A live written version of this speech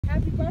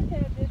happy birthday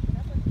edition.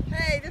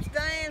 Hey, this is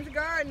Diane's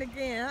garden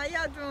again. How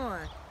y'all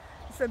doing?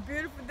 It's a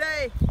beautiful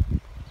day.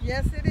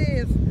 Yes, it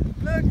is.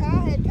 Look,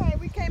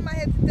 we came out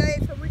here today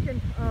so we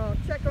can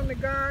check on the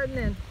garden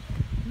and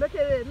look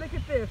at it. Look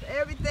at this.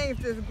 Everything's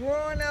just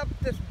growing up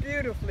just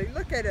beautifully.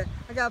 Look at it.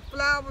 I got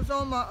flowers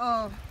on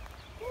my,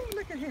 ooh,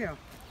 look at here.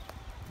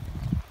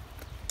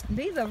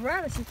 These are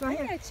radishes right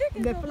here.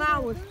 The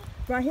flowers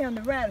right here on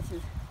the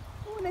radishes.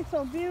 Oh, they're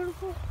so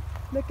beautiful.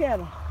 Look at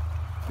them.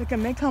 Look at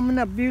them. They're coming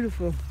up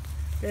beautiful.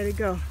 There they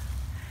go.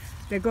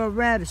 There go a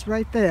radish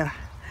right there.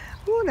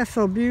 Oh, that's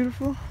so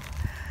beautiful.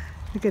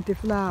 Look at the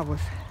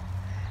flowers.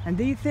 And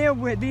these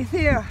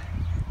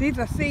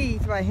are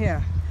seeds right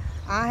here.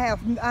 I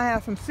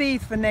have some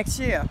seeds for next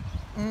year.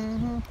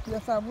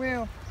 Yes, I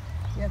will.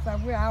 Yes, I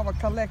will. I will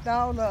collect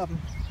all of them.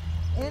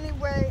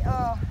 Anyway,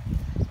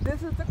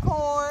 this is the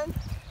corn.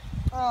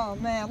 Oh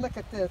man, look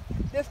at this.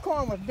 This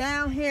corn was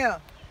down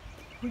here.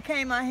 We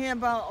came out here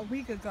about a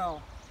week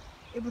ago.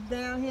 It was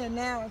down here.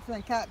 Now it's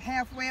like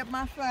halfway up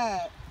my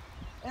side.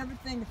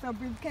 Everything is so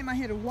beautiful. We came out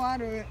here to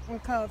water it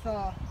because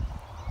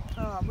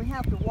we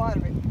have to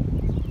water it.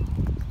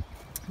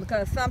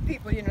 Because some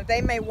people, you know,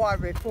 they may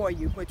water it for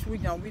you, which we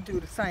don't. We do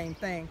the same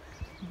thing.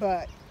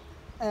 But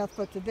as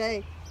for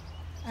today,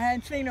 I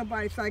hadn't seen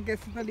nobody, so I guess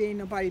really ain't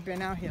nobody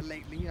been out here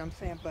lately, you know what I'm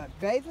saying? But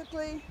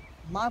basically,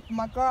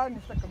 my garden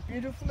is looking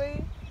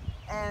beautifully,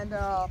 and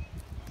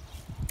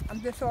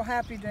I'm just so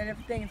happy that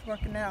everything is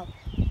working out.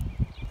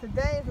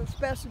 Today is a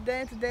special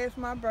day, and today is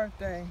my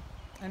birthday,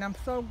 and I'm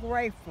so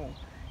grateful,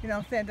 you know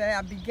what I'm saying, that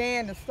I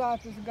began to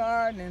start this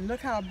garden, and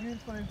look how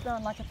beautiful it's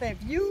done. Like I said,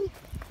 if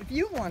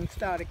you want to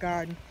start a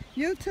garden,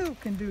 you too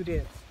can do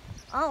this,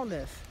 all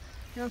this,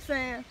 you know what I'm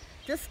saying?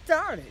 Just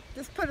start it.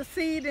 Just put a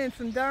seed in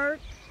some dirt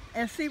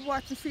and see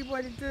what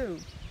it do,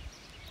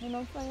 you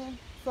know what I'm saying?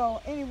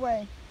 So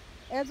anyway,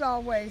 as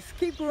always,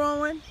 keep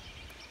growing,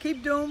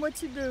 keep doing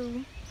what you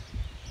do,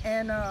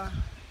 and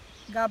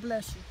God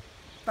bless you.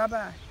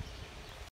 Bye-bye.